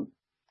 you know,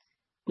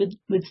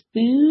 with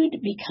food,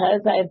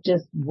 because I've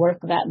just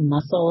worked that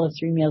muscle of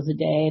 3 meals a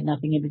day,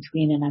 nothing in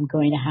between, and I'm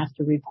going to have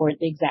to report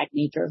the exact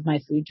nature of my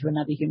food to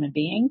another human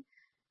being.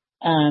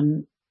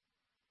 You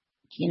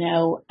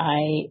know,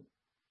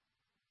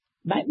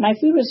 my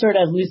food was sort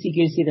of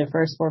loosey-goosey the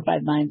first 4 or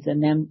 5 months,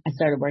 and then I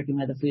started working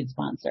with a food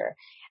sponsor.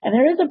 And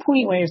there is a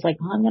point where it's like,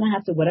 oh, I'm going to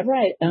have to, whatever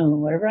I own,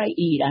 whatever I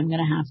eat, I'm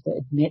going to have to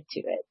admit to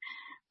it.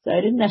 So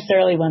I didn't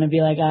necessarily want to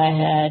be like, I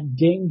had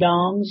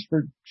ding-dongs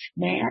for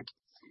snack.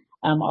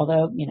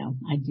 Although, you know,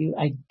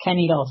 I can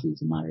eat all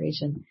foods in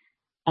moderation.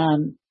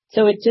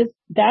 So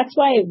that's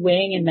why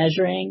weighing and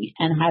measuring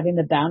and having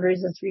the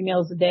boundaries of 3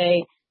 meals a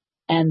day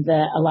and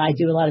I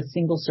do a lot of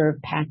single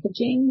serve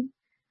packaging.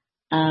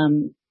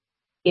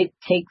 It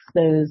takes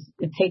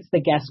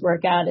the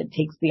guesswork out. It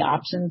takes the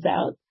options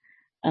out.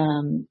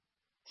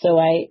 So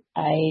I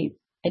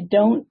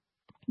don't,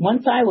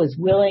 once I was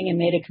willing and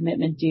made a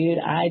commitment, dude,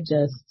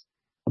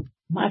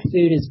 my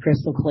food is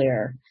crystal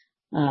clear.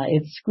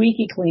 It's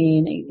squeaky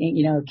clean.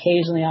 You know,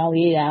 occasionally I'll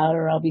eat out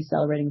or I'll be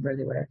celebrating a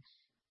birthday, whatever.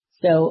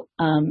 So,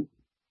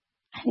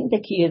 I think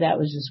the key to that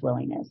was just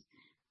willingness.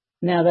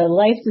 Now the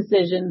life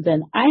decisions,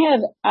 and I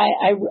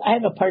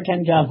have a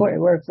part-time job where I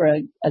work for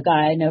a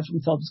guy I know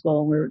from film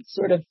school, and we're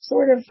sort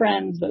of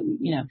friends, but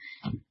you know,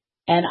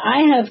 and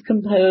I have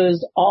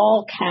composed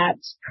all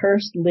caps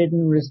cursed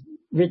written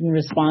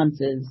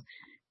responses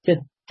to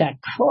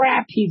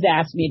crap he's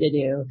asked me to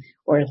do,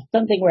 or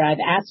something where I've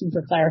asked him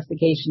for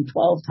clarification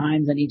 12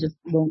 times and he just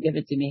won't give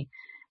it to me.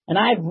 And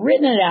I've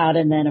written it out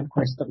and then of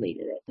course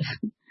deleted it.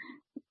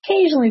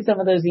 Occasionally some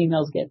of those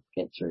emails get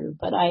through,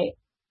 but I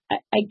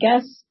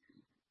guess,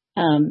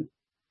 you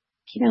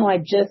know, I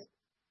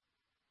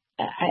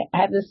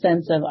have the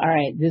sense of, all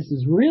right, this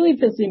is really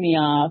pissing me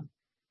off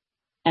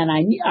and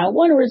I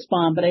want to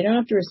respond, but I don't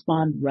have to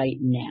respond right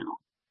now.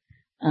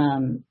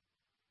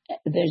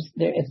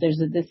 If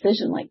there's a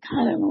decision like,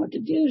 God, I don't know what to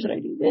do. Should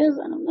I do this?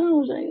 I don't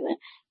know. Should I do that?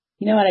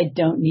 You know what? I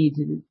don't need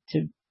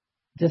to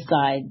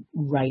decide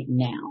right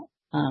now.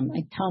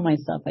 I tell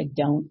myself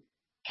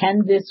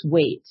can this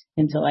wait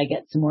until I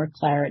get some more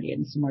clarity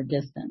and some more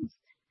distance?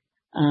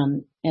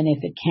 And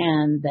if it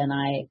can, then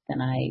I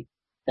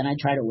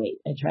try to wait.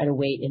 I try to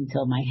wait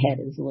until my head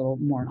is a little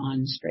more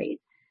on straight.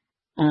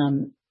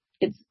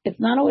 It's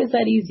not always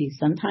that easy.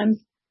 Sometimes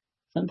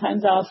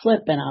I'll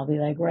slip and I'll be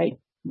like, right,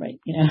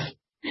 you know.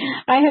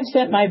 I have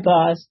sent my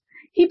boss,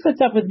 he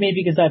puts up with me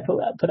because I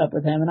put up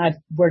with him, and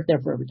I've worked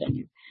there for over 10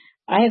 years.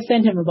 I have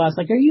sent him a boss,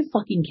 like, are you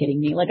fucking kidding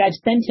me? Like, I've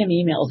sent him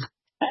emails.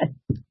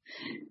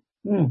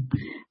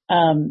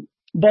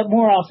 But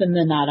more often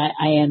than not,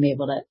 I am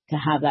able to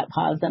have that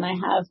pause, and I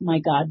have my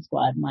God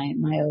squad, my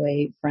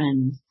OA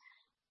friends,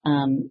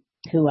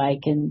 who I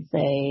can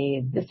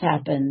say, this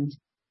happened.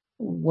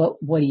 What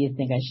do you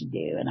think I should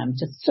do? And I'm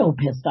just so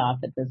pissed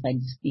off at this. I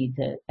just need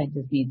to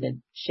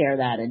share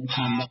that and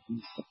come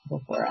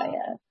before I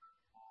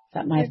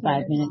set my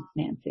 5 minutes,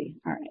 Nancy.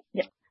 All right.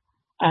 Yeah.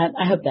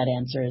 I hope that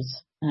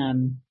answers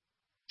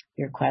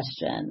your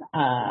question.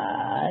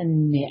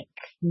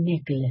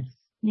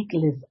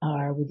 Nicholas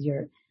R. with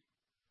your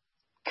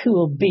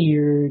cool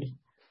beard.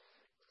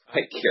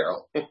 Hi,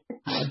 Carol.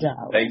 Hi,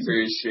 darling. Thanks for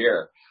your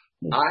share.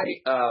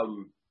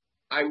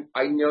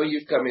 I know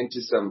you've come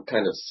into some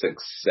kind of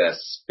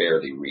success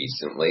fairly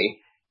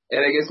recently, and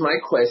I guess my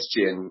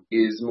question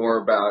is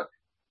more about,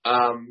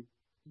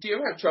 do you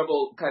ever have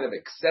trouble kind of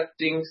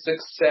accepting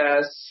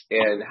success,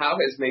 and how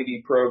has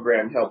maybe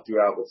program helped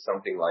you out with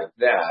something like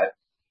that?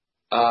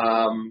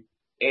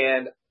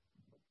 And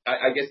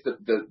I guess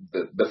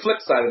the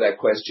flip side of that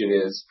question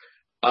is,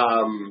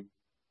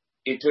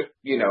 it took,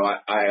 you know,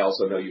 I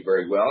also know you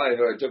very well. I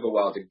know it took a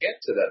while to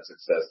get to that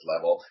success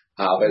level.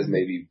 How has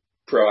maybe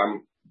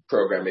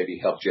program maybe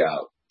helped you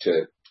out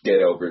to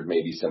get over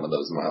maybe some of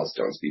those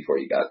milestones before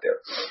you got there?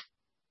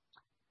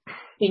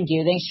 Thank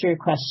you. Thanks for your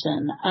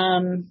question.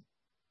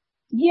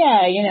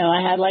 Yeah, you know,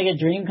 I had like a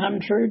dream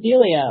come true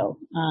dealio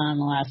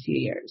the last few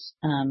years,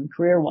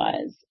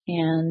 career-wise.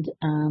 And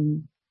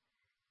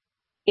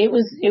it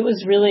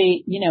was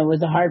really, you know, it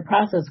was a hard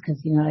process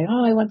because, you know, like,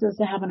 oh, I want this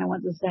to happen,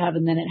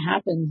 and then it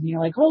happens, and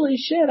you're like, holy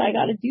shit, I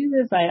got to do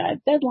this. I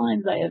have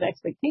deadlines, I have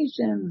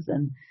expectations,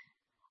 and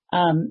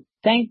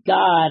thank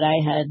God I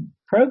had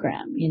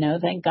program, you know,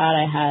 thank God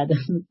I had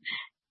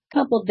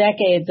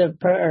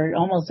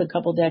almost a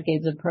couple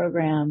decades of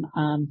program,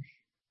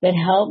 that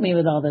helped me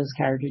with all those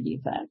character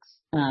defects,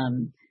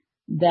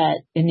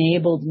 that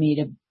enabled me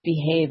to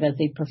behave as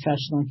a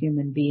professional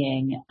human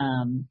being,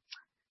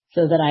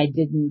 so that I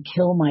didn't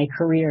kill my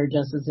career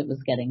just as it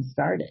was getting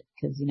started.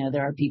 Because,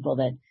 there are people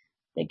that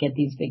get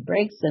these big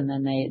breaks and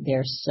then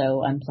they're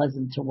so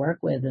unpleasant to work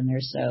with and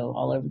they're so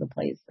all over the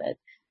place that,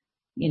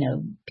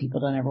 people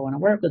don't ever want to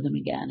work with them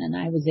again. And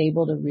I was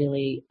able to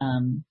really,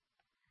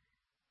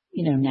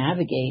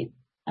 navigate.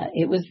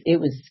 It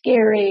was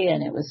scary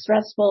and it was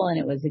stressful and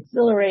it was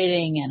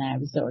exhilarating and I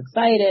was so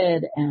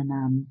excited.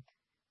 And,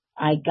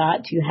 I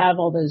got to have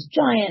all those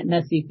giant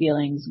messy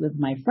feelings with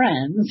my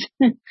friends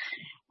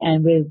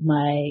and with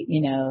my,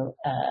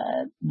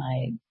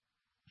 my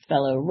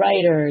fellow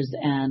writers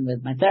and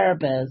with my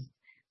therapist,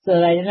 so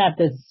that I didn't have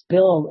to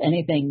spill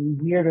anything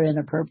weird or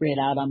inappropriate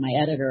out on my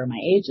editor or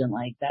my agent.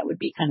 Like, that would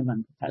be kind of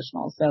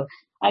unprofessional. So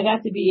I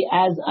got to be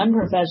as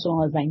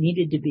unprofessional as I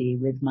needed to be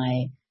with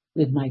my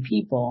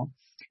people,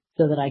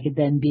 so that I could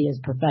then be as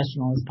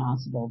professional as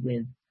possible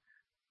with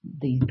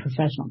the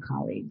professional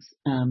colleagues.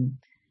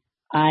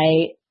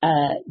 I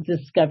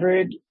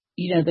discovered,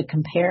 the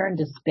compare and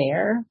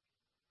despair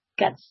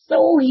got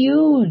so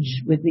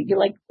huge with it. You're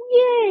like,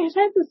 yeah, it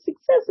had the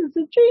success. It's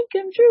a dream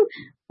come true.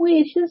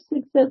 Wait, his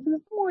success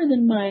is more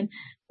than mine.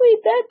 Wait,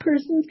 that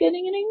person's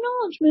getting an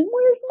acknowledgement.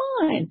 Where's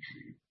mine?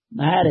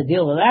 I had to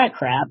deal with that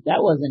crap.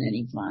 That wasn't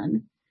any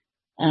fun.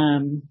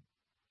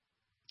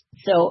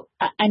 So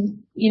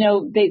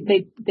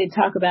they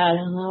talk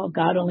about,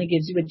 God only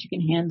gives you what you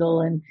can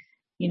handle, and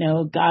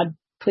God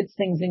puts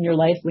things in your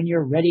life when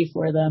you're ready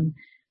for them.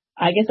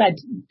 I guess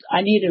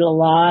I needed a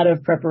lot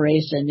of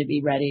preparation to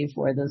be ready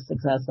for the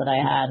success that I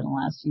had in the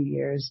last few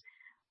years.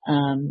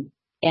 And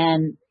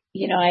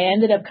I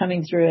ended up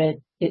coming through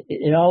it.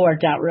 It all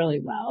worked out really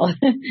well.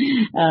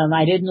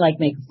 I didn't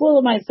make a fool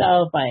of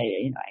myself.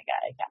 I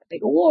got a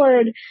big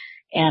award,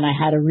 and I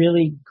had a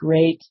really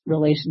great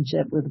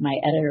relationship with my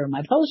editor of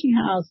my publishing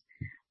house.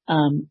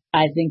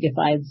 I think if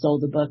I had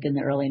sold a book in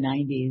the early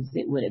 90s,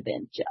 it would have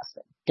been just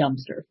a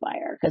dumpster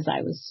fire because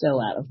I was so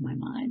out of my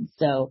mind.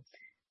 So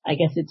I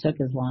guess it took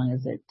as long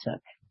as it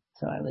took.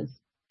 So I was,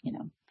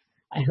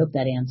 I hope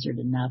that answered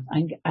enough.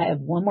 I have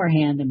one more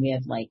hand and we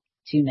have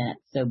 2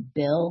 minutes. So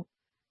Bill,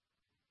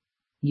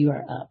 you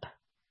are up.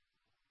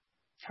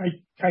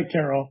 Hi,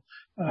 Carol.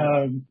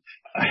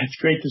 It's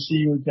great to see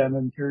you again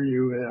and hear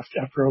you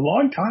after a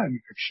long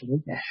time,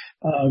 actually.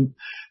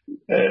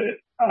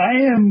 I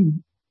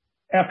am,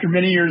 after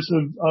many years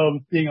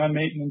of being on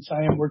maintenance,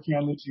 I am working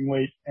on losing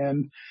weight.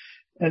 And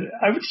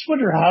I would just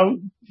wonder, how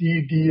do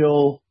you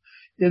deal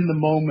in the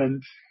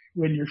moment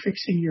when you're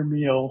fixing your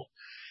meal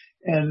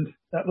and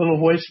that little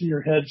voice in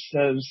your head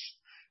says,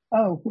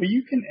 oh, well,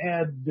 you can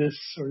add this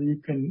or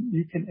you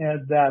can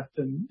add that,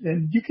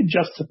 and you can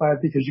justify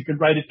it because you can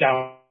write it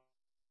down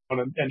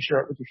and share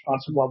it with your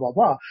sponsor, blah, blah,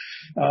 blah.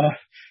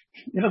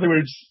 In other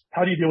words,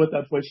 how do you deal with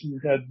that voice in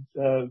your head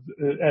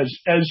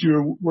as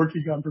you're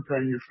working on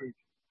preparing your food?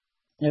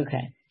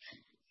 Okay.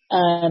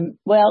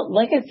 Well,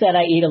 like I said,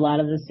 I eat a lot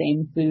of the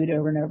same food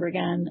over and over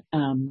again.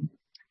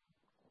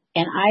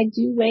 And I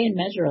do weigh and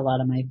measure a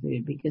lot of my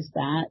food because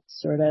that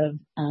sort of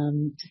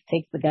just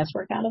takes the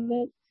guesswork out of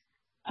it.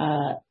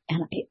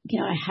 And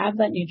I have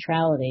that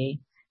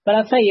neutrality, but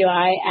I'll tell you,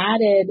 I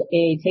added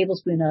a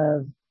tablespoon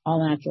of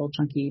all natural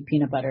chunky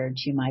peanut butter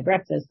to my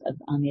breakfast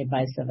on the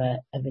advice of a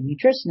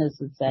nutritionist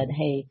that said,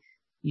 hey,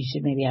 you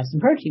should maybe have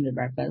some protein with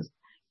breakfast.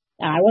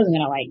 Now, I wasn't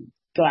going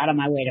to go out of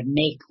my way to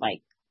make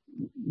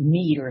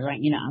meat or I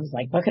was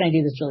like, what can I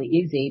do that's really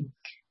easy?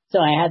 So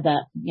I had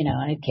that,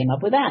 I came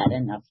up with that,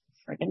 and that's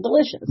freaking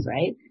delicious,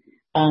 right?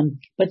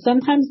 But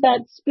sometimes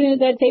that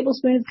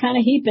tablespoon is kind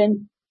of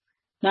heaping,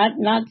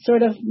 not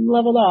sort of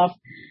leveled off.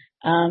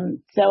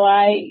 So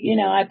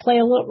I play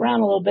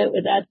around a little bit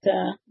with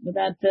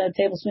that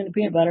tablespoon of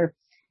peanut butter.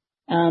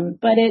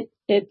 But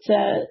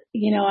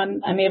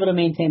I'm able to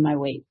maintain my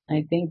weight.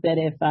 I think that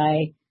if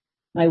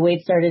my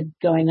weight started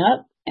going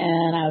up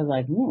and I was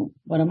like,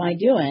 what am I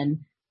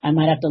doing? I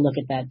might have to look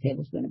at that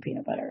tablespoon of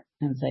peanut butter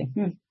and say,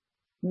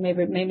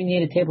 maybe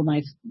need a table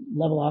knife,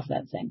 level off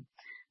that thing.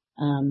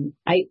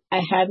 I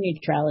have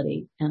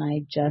neutrality, and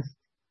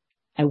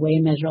I weigh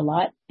and measure a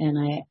lot, and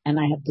I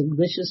have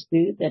delicious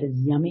food that is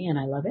yummy and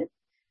I love it.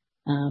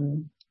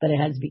 But it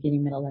has a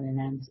beginning, middle, and an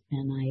end,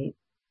 and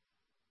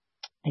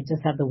I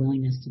just have the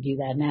willingness to do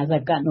that. And as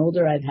I've gotten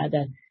older, I've had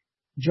to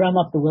drum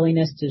up the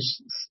willingness to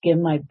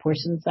skim my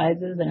portion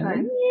sizes, and I'm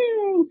like,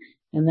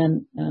 and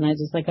then I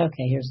just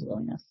okay, here's the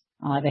willingness.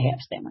 I'll have a half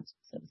sandwich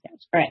instead of a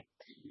sandwich. All right.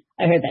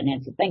 I heard that,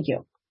 Nancy. Thank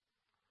you.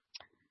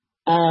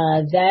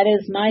 That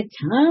is my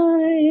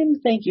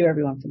time. Thank you,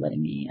 everyone, for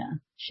letting me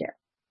share.